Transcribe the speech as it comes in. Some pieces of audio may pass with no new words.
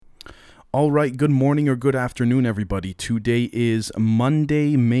All right, good morning or good afternoon, everybody. Today is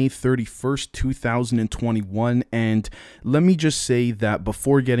Monday, May 31st, 2021. And let me just say that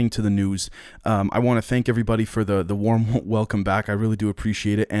before getting to the news, I want to thank everybody for the warm welcome back. I really do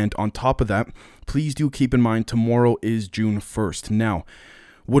appreciate it. And on top of that, please do keep in mind tomorrow is June 1st. Now,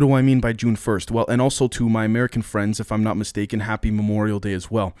 what do I mean by June 1st? Well, and also to my American friends, if I'm not mistaken, happy Memorial Day as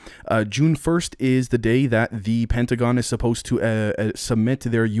well. June 1st is the day that the Pentagon is supposed to submit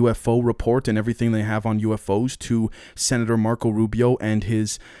their UFO report and everything they have on UFOs to Senator Marco Rubio and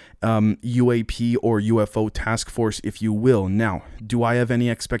his UAP or UFO task force, if you will. Now, do I have any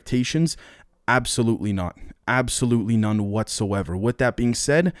expectations? Absolutely not. Absolutely none whatsoever. With that being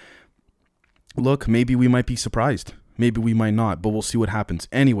said, look, maybe we might be surprised. Maybe we might not, but we'll see what happens.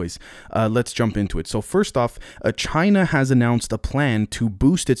 Anyways, let's jump into it. So first off, China has announced a plan to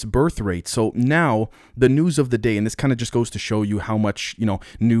boost its birth rate. So now the news of the day, and this kind of just goes to show you how much,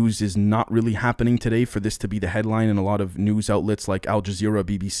 news is not really happening today for this to be the headline in a lot of news outlets like Al Jazeera,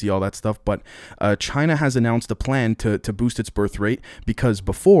 BBC, all that stuff. But China has announced a plan to boost its birth rate because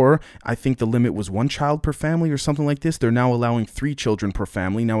before, I think the limit was 1 child per family or something like this. They're now allowing 3 children per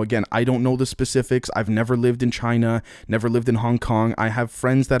family. Now, again, I don't know the specifics. I've never lived in China. Never lived in Hong Kong. I have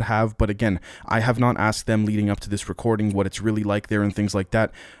friends that have, but again, I have not asked them leading up to this recording what it's really like there and things like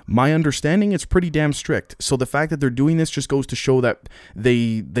that. My understanding, it's pretty damn strict. So the fact that they're doing this just goes to show that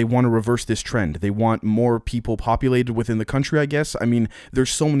they want to reverse this trend. They want more people populated within the country, I guess. I mean, there's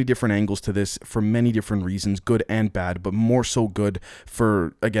so many different angles to this for many different reasons, good and bad, but more so good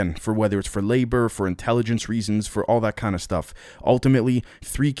for whether it's for labor, for intelligence reasons, for all that kind of stuff. Ultimately,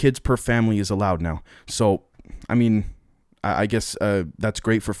 3 kids per family is allowed now. So I mean, I guess that's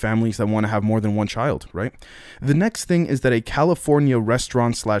great for families that want to have more than 1 child, right? The next thing is that a California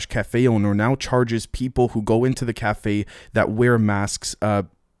restaurant/cafe owner now charges people who go into the cafe that wear masks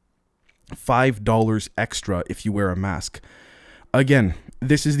 $5 extra if you wear a mask. Again,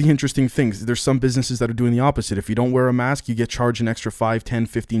 this is the interesting thing. There's some businesses that are doing the opposite. If you don't wear a mask, you get charged an extra $5, $10,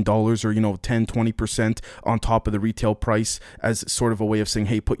 $15 or, 10, 20% on top of the retail price as sort of a way of saying,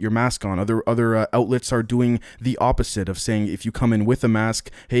 hey, put your mask on. Other outlets are doing the opposite of saying, if you come in with a mask,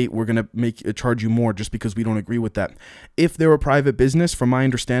 hey, we're going to charge you more just because we don't agree with that. If they're a private business, from my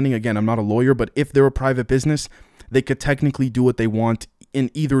understanding, again, I'm not a lawyer, but if they're a private business, they could technically do what they want in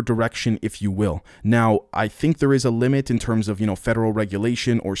either direction, if you will. Now, I think there is a limit in terms of, federal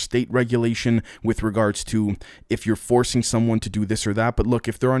regulation or state regulation with regards to if you're forcing someone to do this or that. But look,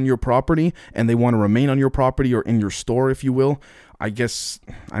 if they're on your property and they want to remain on your property or in your store, if you will, I guess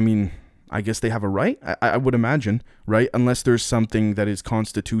they have a right, I would imagine, right? Unless there's something that is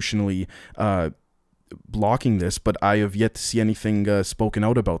constitutionally blocking this, but I have yet to see anything spoken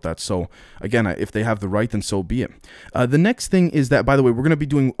out about that. So again, if they have the right, then so be it. The next thing is that, by the way, we're going to be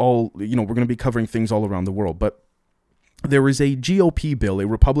doing we're going to be covering things all around the world, but there is a GOP bill, a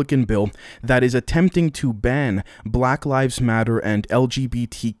Republican bill, that is attempting to ban Black Lives Matter and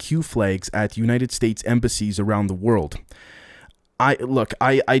LGBTQ flags at United States embassies around the world. I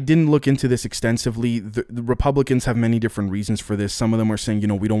didn't look into this extensively. The Republicans have many different reasons for this. Some of them are saying,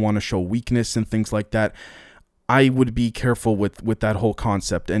 we don't want to show weakness and things like that. I would be careful with that whole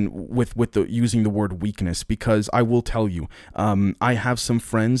concept and with the using the word weakness, because I will tell you, I have some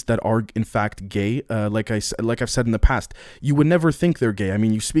friends that are in fact gay. Like I've said in the past, you would never think they're gay. I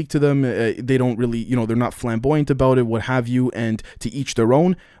mean, you speak to them, they don't really, they're not flamboyant about it, what have you, and to each their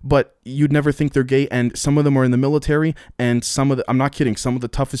own. But you'd never think they're gay, and some of them are in the military, and I'm not kidding, some of the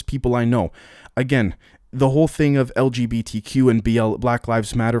toughest people I know. Again, the whole thing of LGBTQ and Black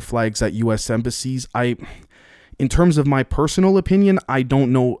Lives Matter flags at U.S. embassies, in terms of my personal opinion, I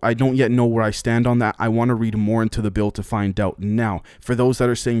don't yet know where I stand on that. I want to read more into the bill to find out. Now, for those that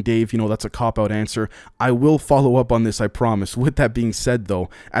are saying, Dave, that's a cop-out answer, I will follow up on this, I promise. With that being said, though,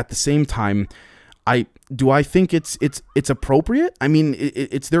 at the same time, I think it's appropriate? I mean,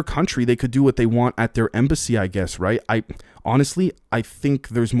 it's their country. They could do what they want at their embassy, I guess, right? Honestly, I think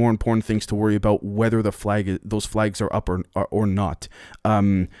there's more important things to worry about, whether those flags are up or not.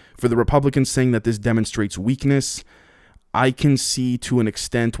 For the Republicans saying that this demonstrates weakness, I can see to an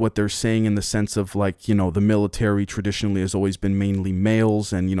extent what they're saying in the sense of, the military traditionally has always been mainly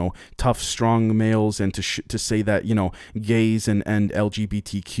males and, tough, strong males. And to say that, gays and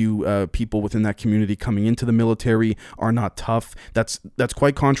LGBTQ people within that community coming into the military are not tough, that's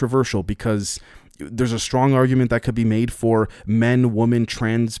quite controversial, because there's a strong argument that could be made for men, women,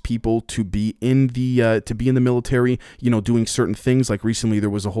 trans people to be in the military, doing certain things. Like recently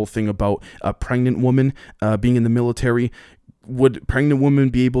there was a whole thing about a pregnant woman being in the military. Would pregnant women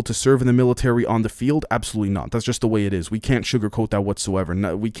be able to serve in the military on the field? Absolutely not. That's just the way it is. We can't sugarcoat that whatsoever.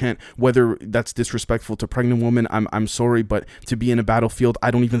 No, we can't, whether that's disrespectful to pregnant women, I'm sorry, but to be in a battlefield,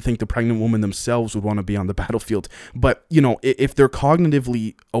 I don't even think the pregnant women themselves would want to be on the battlefield. But, if they're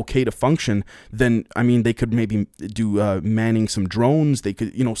cognitively okay to function, then, they could maybe do manning some drones. They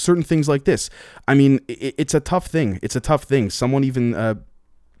could, certain things like this. It's a tough thing. It's a tough thing. Someone even,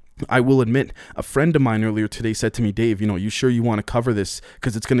 I will admit, a friend of mine earlier today said to me, Dave, you sure you want to cover this?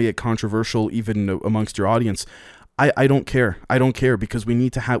 Because it's going to get controversial even amongst your audience. I don't care. I don't care, because we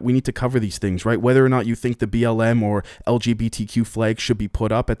need to cover these things, right? Whether or not you think the BLM or LGBTQ flag should be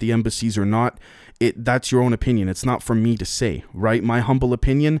put up at the embassies or not, that's your own opinion. It's not for me to say, right? My humble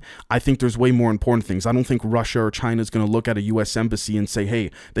opinion, I think there's way more important things. I don't think Russia or China is going to look at a U.S. embassy and say,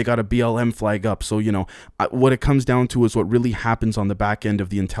 hey, they got a BLM flag up. So, what it comes down to is what really happens on the back end of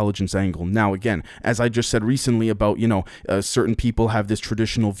the intelligence angle. Now, again, as I just said recently about, certain people have this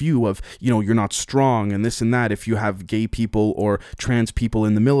traditional view of, you're not strong and this and that if you have gay people or trans people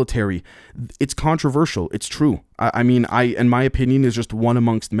in the military. It's controversial. It's true. And my opinion is just one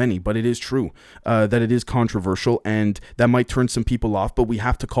amongst many, but it is true that it is controversial, and that might turn some people off, but we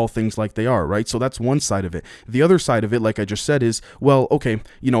have to call things like they are, right? So that's one side of it. The other side of it, like I just said, is, well, okay,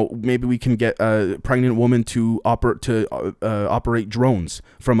 maybe we can get a pregnant woman to operate drones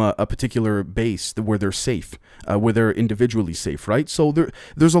from a particular base where they're safe, where they're individually safe, right? So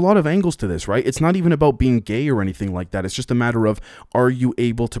there's a lot of angles to this, right? It's not even about being gay or anything like that. It's just a matter of, are you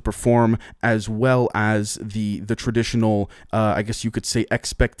able to perform as well as the traditional, I guess you could say,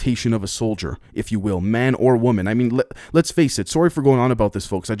 expectation of a soldier, if you will, man or woman. Let's face it. Sorry for going on about this,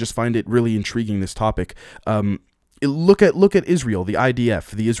 folks. I just find it really intriguing, this topic. Look at Israel, the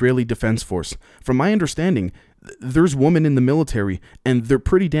IDF, the Israeli Defense Force. From my understanding, there's women in the military, and they're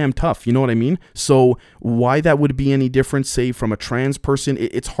pretty damn tough. You know what I mean? So why that would be any different, say, from a trans person,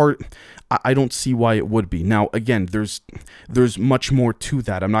 it's hard. I don't see why it would be. Now, again, there's much more to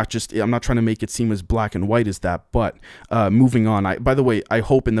that. I'm not trying to make it seem as black and white as that. But moving on. By the way, I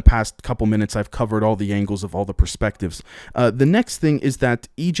hope in the past couple minutes I've covered all the angles of all the perspectives. The next thing is that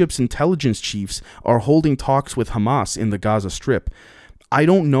Egypt's intelligence chiefs are holding talks with Hamas in the Gaza Strip. I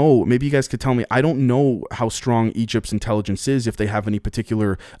don't know. Maybe you guys could tell me. I don't know how strong Egypt's intelligence is, if they have any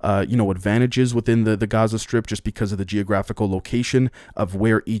particular, advantages within the Gaza Strip, just because of the geographical location of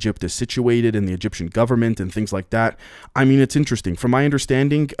where Egypt is situated and the Egyptian government and things like that. It's interesting. From my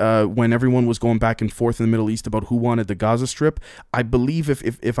understanding, when everyone was going back and forth in the Middle East about who wanted the Gaza Strip, I believe,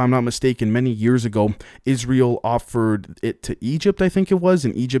 if I'm not mistaken, many years ago, Israel offered it to Egypt, I think it was,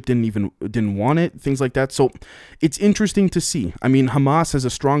 and Egypt didn't want it, things like that. So it's interesting to see. Hamas has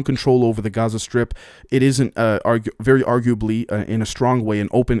a strong control over the Gaza Strip. It isn't very arguably, in a strong way, an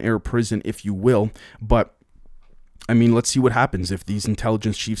open-air prison, if you will. But, let's see what happens if these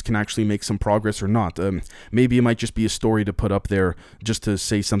intelligence chiefs can actually make some progress or not. Maybe it might just be a story to put up there just to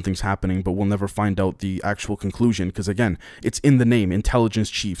say something's happening, but we'll never find out the actual conclusion, because, again, it's in the name,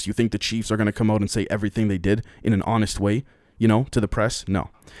 intelligence chiefs. You think the chiefs are going to come out and say everything they did in an honest way, to the press? No.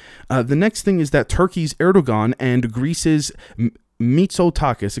 The next thing is that Turkey's Erdogan and Greece's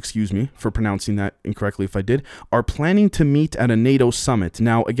Mitsotakis, excuse me for pronouncing that incorrectly if I did, are planning to meet at a NATO summit.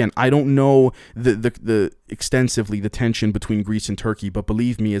 Now, again, I don't know the extensively the tension between Greece and Turkey, but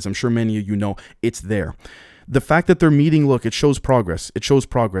believe me, as I'm sure many of you know, it's there. The fact that they're meeting, look, it shows progress. It shows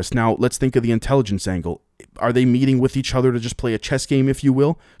progress. Now, let's think of the intelligence angle. Are they meeting with each other to just play a chess game, if you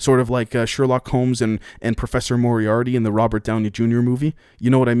will? Sort of like Sherlock Holmes and Professor Moriarty in the Robert Downey Jr. movie. You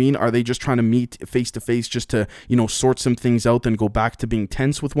know what I mean? Are they just trying to meet face to face just to, sort some things out and go back to being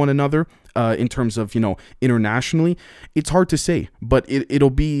tense with one another in terms of, internationally? It's hard to say, but it'll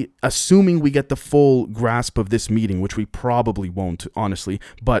be, assuming we get the full grasp of this meeting, which we probably won't, honestly.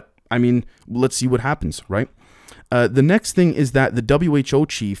 But, let's see what happens, right? The next thing is that the WHO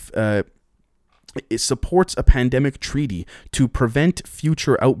chief it supports a pandemic treaty to prevent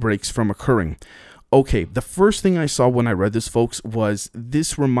future outbreaks from occurring. Okay, the first thing I saw when I read this, folks, was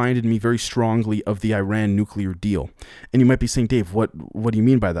this reminded me very strongly of the Iran nuclear deal. And you might be saying, Dave, what do you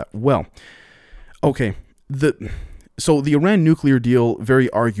mean by that? Well, okay, so the Iran nuclear deal, very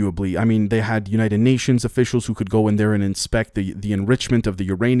arguably, they had United Nations officials who could go in there and inspect the enrichment of the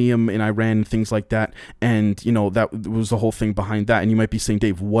uranium in Iran, things like that. And, that was the whole thing behind that. And you might be saying,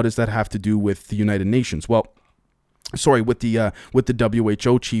 Dave, what does that have to do with the United Nations? Well, sorry, with the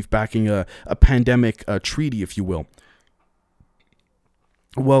WHO chief backing a pandemic treaty, if you will.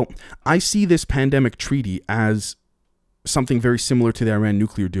 Well, I see this pandemic treaty as something very similar to the Iran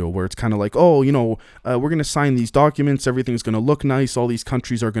nuclear deal, where it's kind of like, we're going to sign these documents, everything's going to look nice, all these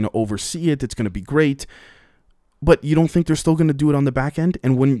countries are going to oversee it, it's going to be great. But you don't think they're still going to do it on the back end?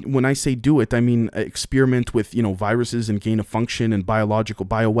 And when I say do it, I mean experiment with, viruses and gain of function and biological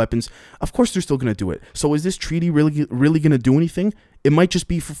bioweapons. Of course they're still going to do it. So is this treaty really going to do anything? It might just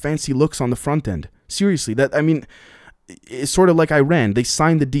be for fancy looks on the front end. Seriously, it's sort of like Iran. They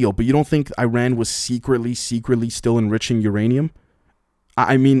signed the deal, but you don't think Iran was secretly still enriching uranium?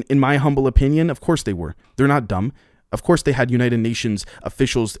 I mean, in my humble opinion, of course they were. They're not dumb. Of course, they had United Nations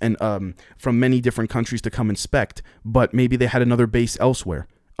officials and from many different countries to come inspect, but maybe they had another base elsewhere,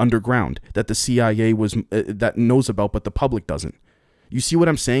 underground, that the CIA that knows about, but the public doesn't. You see what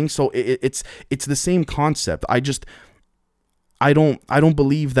I'm saying? So it's the same concept. I don't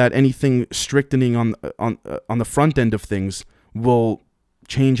believe that anything strictening on the front end of things will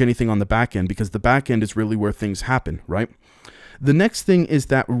change anything on the back end, because the back end is really where things happen, right? The next thing is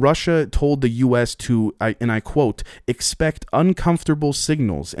that Russia told the U.S. to, and I quote, expect uncomfortable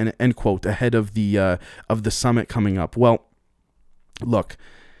signals, and end quote, ahead of the summit coming up. Well, look,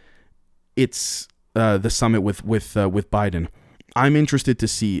 it's the summit with Biden. I'm interested to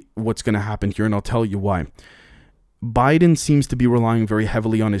see what's going to happen here, and I'll tell you why. Biden seems to be relying very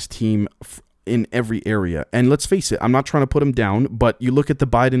heavily on his team in every area. And let's face it, I'm not trying to put him down, but you look at the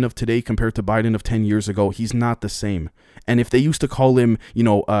Biden of today compared to Biden of 10 years ago, he's not the same. And if they used to call him,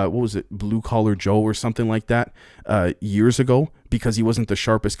 what was it, Blue Collar Joe or something like that years ago, because he wasn't the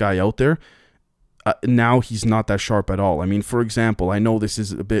sharpest guy out there, now he's not that sharp at all. I mean, for example, I know this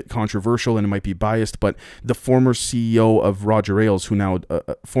is a bit controversial and it might be biased, but the former CEO of Roger Ailes,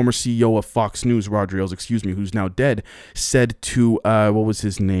 former CEO of Fox News, Roger Ailes, who's now dead, said to, what was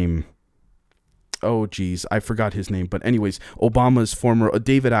his name? Oh, geez, I forgot his name. But anyways, Obama's former,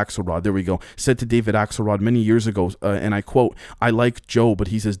 David Axelrod, there we go, said to David Axelrod many years ago, and I quote, "I like Joe, but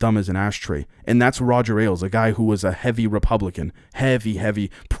he's as dumb as an ashtray." And that's Roger Ailes, a guy who was a heavy Republican, heavy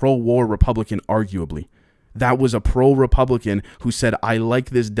pro-war Republican, arguably. That was a pro-Republican who said, "I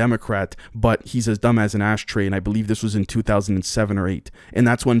like this Democrat, but he's as dumb as an ashtray." And I believe this was in 2007 or 8. And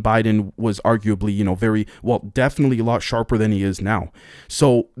that's when Biden was arguably, definitely a lot sharper than he is now.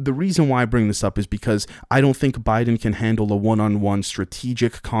 So the reason why I bring this up is because I don't think Biden can handle a one-on-one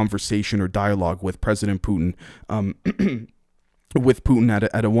strategic conversation or dialogue with President Putin, with Putin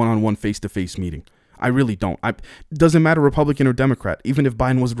at a one-on-one face-to-face meeting. I really don't. Doesn't matter Republican or Democrat. Even if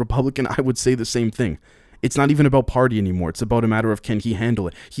Biden was a Republican, I would say the same thing. It's not even about party anymore. It's about a matter of, can he handle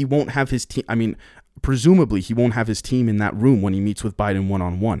it? He won't have his team. I mean, presumably he won't have his team in that room when he meets with Biden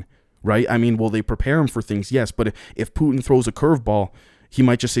one-on-one, right? I mean, will they prepare him for things? Yes. But if Putin throws a curveball, he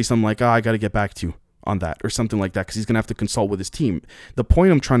might just say something like, I got to get back to you on that, or something like that, because he's going to have to consult with his team. The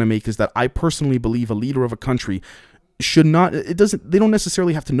point I'm trying to make is that I personally believe a leader of a country they don't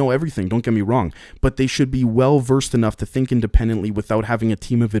necessarily have to know everything, don't get me wrong, but they should be well versed enough to think independently without having a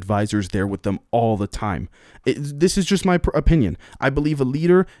team of advisors there with them all the time. This is just my opinion. I believe a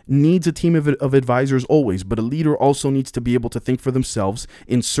leader needs a team of advisors always, but a leader also needs to be able to think for themselves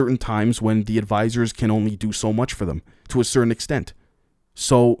in certain times when the advisors can only do so much for them to a certain extent.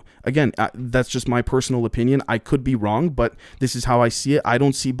 So again, that's just my personal opinion. I could be wrong, but this is how I see it. I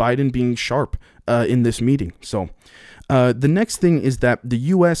don't see Biden being sharp in this meeting. So the next thing is that the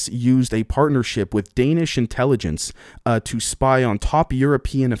U.S. used a partnership with Danish intelligence to spy on top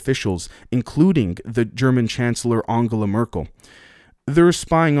European officials, including the German Chancellor Angela Merkel. They're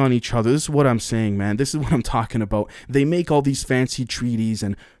spying on each other. This is what I'm saying, man. This is what I'm talking about. They make all these fancy treaties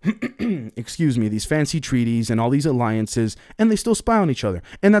and, these fancy treaties and all these alliances, and they still spy on each other.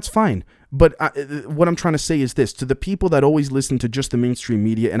 And that's fine. But what I'm trying to say is this, to the people that always listen to just the mainstream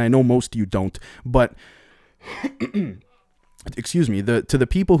media, and I know most of you don't, but, to the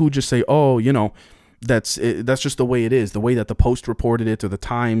people who just say, that's just the way it is, the way that the Post reported it, or the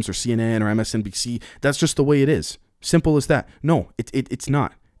Times, or CNN, or MSNBC, that's just the way it is. Simple as that. No, it's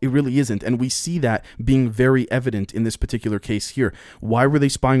not. It really isn't. And we see that being very evident in this particular case here. Why were they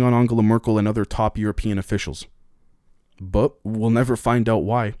spying on Angela Merkel and other top European officials? But we'll never find out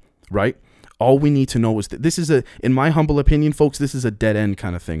why, right? All we need to know is that this is in my humble opinion, folks, this is a dead end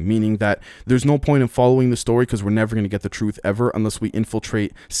kind of thing, meaning that there's no point in following the story because we're never going to get the truth ever unless we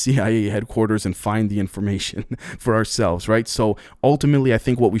infiltrate CIA headquarters and find the information for ourselves, right? So ultimately, I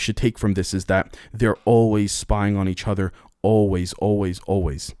think what we should take from this is that they're always spying on each other, always,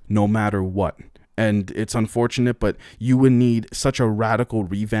 no matter what. And it's unfortunate, but you would need such a radical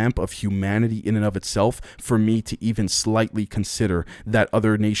revamp of humanity in and of itself for me to even slightly consider that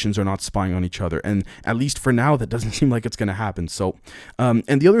other nations are not spying on each other. And at least for now, that doesn't seem like it's going to happen. So, and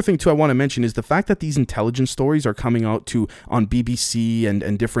the other thing too I want to mention is the fact that these intelligence stories are coming out to on BBC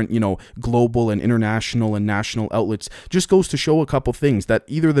and different, global and international and national outlets just goes to show a couple things, that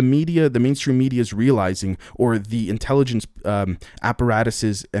either the media, the mainstream media, is realizing, or the intelligence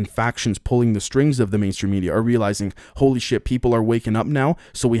apparatuses and factions pulling the strings of the mainstream media are realizing, holy shit, people are waking up now,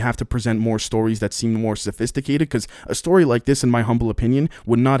 so we have to present more stories that seem more sophisticated, because a story like this, in my humble opinion,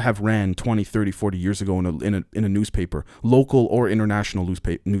 would not have ran 20, 30, 40 years ago in a newspaper, local or international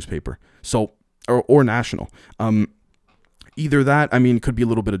newspaper, so or national. Either that, could be a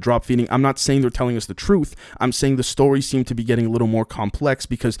little bit of drop feeding. I'm not saying they're telling us the truth. I'm saying the stories seem to be getting a little more complex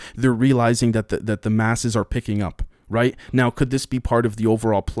because they're realizing that the masses are picking up. Right? Now, could this be part of the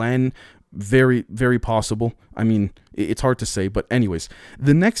overall plan? Very, very possible. It's hard to say, but anyways,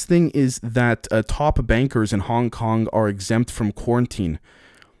 the next thing is that top bankers in Hong Kong are exempt from quarantine.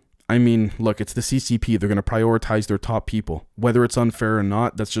 Look, it's the CCP. They're going to prioritize their top people. Whether it's unfair or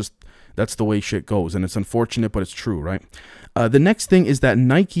not, that's the way shit goes, and it's unfortunate, but it's true, right? The next thing is that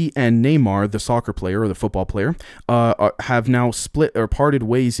Nike and Neymar, the soccer player or the football player, have now split or parted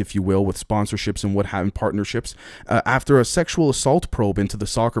ways, if you will, with sponsorships and what have in partnerships after a sexual assault probe into the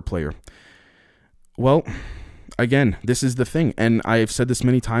soccer player. Well, again, this is the thing, and I have said this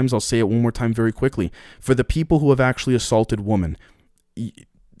many times. I'll say it one more time very quickly. For the people who have actually assaulted women,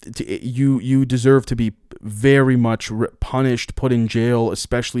 you deserve to be very much punished, put in jail,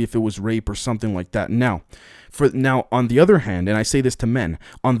 especially if it was rape or something like that. Now, on the other hand, and I say this to men,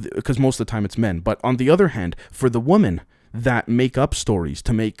 because most of the time it's men, but on the other hand, for the women that make up stories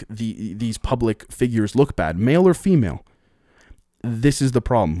to make these public figures look bad, male or female, this is the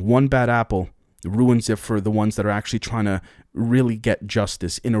problem. One bad apple ruins it for the ones that are actually trying to really get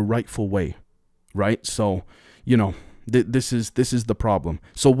justice in a rightful way, right? So, this is the problem.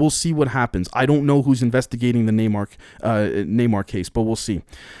 So we'll see what happens. I don't know who's investigating the Neymar case, but we'll see.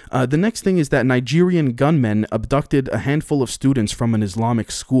 The next thing is that Nigerian gunmen abducted a handful of students from an Islamic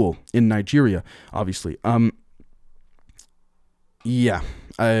school in Nigeria, obviously.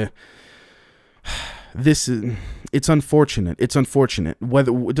 It's unfortunate. It's unfortunate.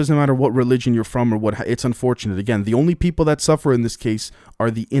 It doesn't matter what religion you're from or what. It's unfortunate. Again, the only people that suffer in this case are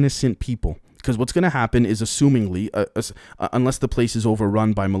the innocent people. Because what's going to happen is, assumingly, unless the place is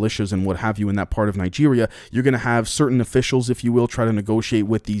overrun by militias and what have you in that part of Nigeria, you're going to have certain officials, if you will, try to negotiate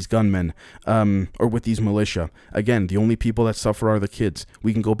with these gunmen or with these militia. Again, the only people that suffer are the kids.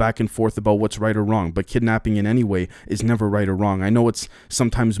 We can go back and forth about what's right or wrong, but kidnapping in any way is never right or wrong. I know it's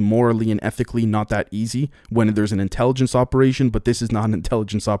sometimes morally and ethically not that easy when there's an intelligence operation, but this is not an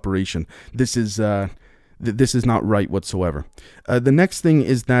intelligence operation. This is not right whatsoever. The next thing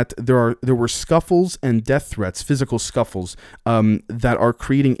is that there were scuffles and death threats, physical scuffles, that are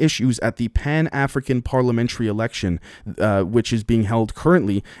creating issues at the Pan-African parliamentary election, which is being held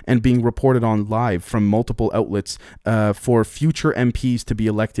currently and being reported on live from multiple outlets for future MPs to be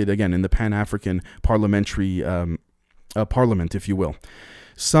elected again in the Pan-African parliamentary parliament, if you will.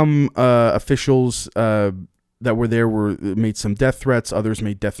 Some officials that were there made some death threats. Others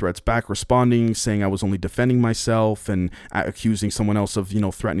made death threats back, responding, saying I was only defending myself and accusing someone else of,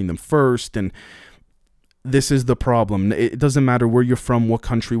 threatening them first. And this is the problem. It doesn't matter where you're from, what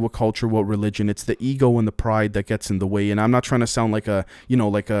country, what culture, what religion. It's the ego and the pride that gets in the way. And I'm not trying to sound like a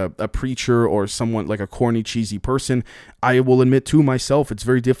preacher or someone like a corny, cheesy person. I will admit to myself, it's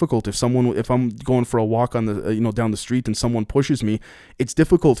very difficult if I'm going for a walk on the, down the street and someone pushes me, it's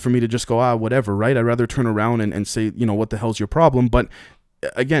difficult for me to just go, whatever, right? I'd rather turn around and say, what the hell's your problem? But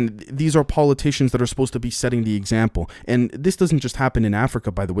again, these are politicians that are supposed to be setting the example. And this doesn't just happen in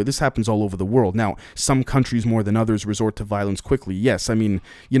Africa, by the way. This happens all over the world. Now, some countries more than others resort to violence quickly. Yes,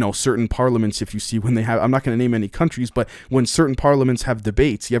 certain parliaments, if you see when they have, I'm not going to name any countries, but when certain parliaments have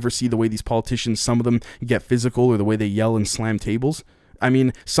debates, you ever see the way these politicians, some of them get physical, or the way they yell and slam tables?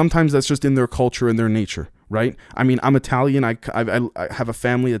 Sometimes that's just in their culture and their nature, right? I'm Italian. I have a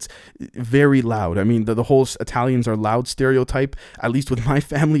family that's very loud. The whole Italians are loud stereotype, at least with my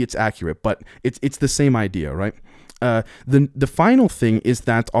family, it's accurate, but it's the same idea, right? The final thing is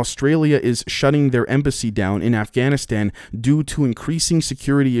that Australia is shutting their embassy down in Afghanistan due to increasing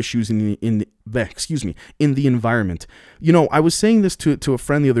security issues in the environment. I was saying this to a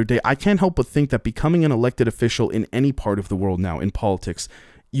friend the other day. I can't help but think that becoming an elected official in any part of the world now in politics,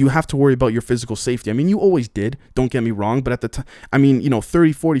 you have to worry about your physical safety. I mean, you always did, don't get me wrong, but at the time, I mean,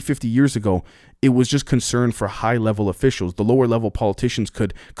 30, 40, 50 years ago, it was just concern for high level officials. The lower level politicians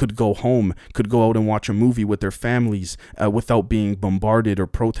could go home, could go out and watch a movie with their families without being bombarded or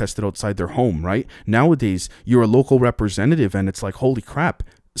protested outside their home, right? Nowadays, you're a local representative and it's like, holy crap,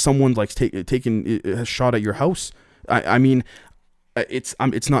 someone like taking a shot at your house. I mean,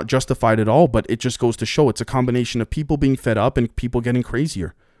 it's not justified at all, but it just goes to show it's a combination of people being fed up and people getting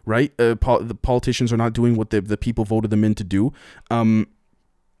crazier, right? The politicians are not doing what the people voted them in to do.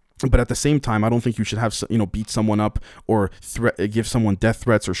 But at the same time, I don't think you should have, beat someone up or give someone death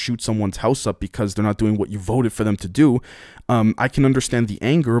threats or shoot someone's house up because they're not doing what you voted for them to do. I can understand the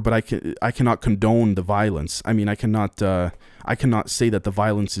anger, but I cannot condone the violence. I mean, I cannot say that the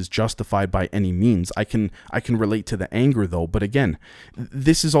violence is justified by any means. I can relate to the anger though. But again,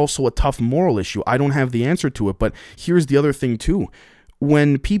 this is also a tough moral issue. I don't have the answer to it, but here's the other thing too.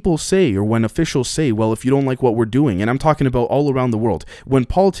 When people say, or when officials say, well, if you don't like what we're doing, and I'm talking about all around the world, when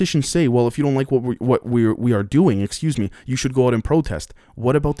politicians say, well, if you don't like what we are doing, you should go out and protest.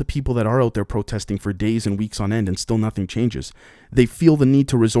 What about the people that are out there protesting for days and weeks on end and still nothing changes? They feel the need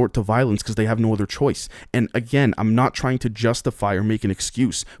to resort to violence because they have no other choice. And again, I'm not trying to justify or make an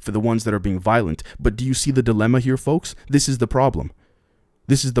excuse for the ones that are being violent, but do you see the dilemma here, folks? This is the problem.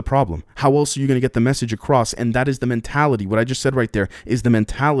 This is the problem. How else are you going to get the message across? And that is the mentality. What I just said right there is the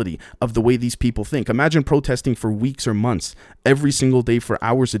mentality of the way these people think. Imagine protesting for weeks or months, every single day for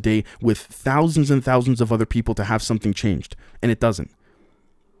hours a day with thousands and thousands of other people to have something changed. And it doesn't.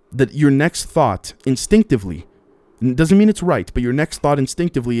 That your next thought instinctively, doesn't mean it's right, but your next thought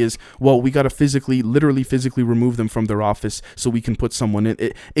instinctively is, well, we got to literally physically remove them from their office so we can put someone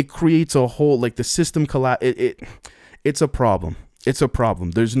in. It creates a whole, like the system collapse. It's a problem. It's a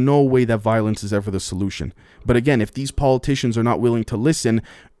problem. There's no way that violence is ever the solution. But again, if these politicians are not willing to listen,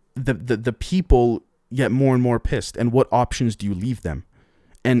 the people get more and more pissed. And what options do you leave them?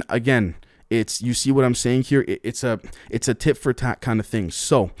 And again, you see what I'm saying here? It's a tit for tat kind of thing.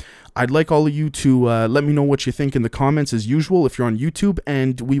 So I'd like all of you to let me know what you think in the comments as usual if you're on YouTube,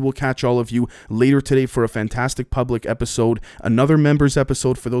 and we will catch all of you later today for a fantastic public episode, another members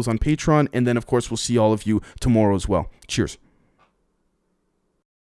episode for those on Patreon, and then of course we'll see all of you tomorrow as well. Cheers.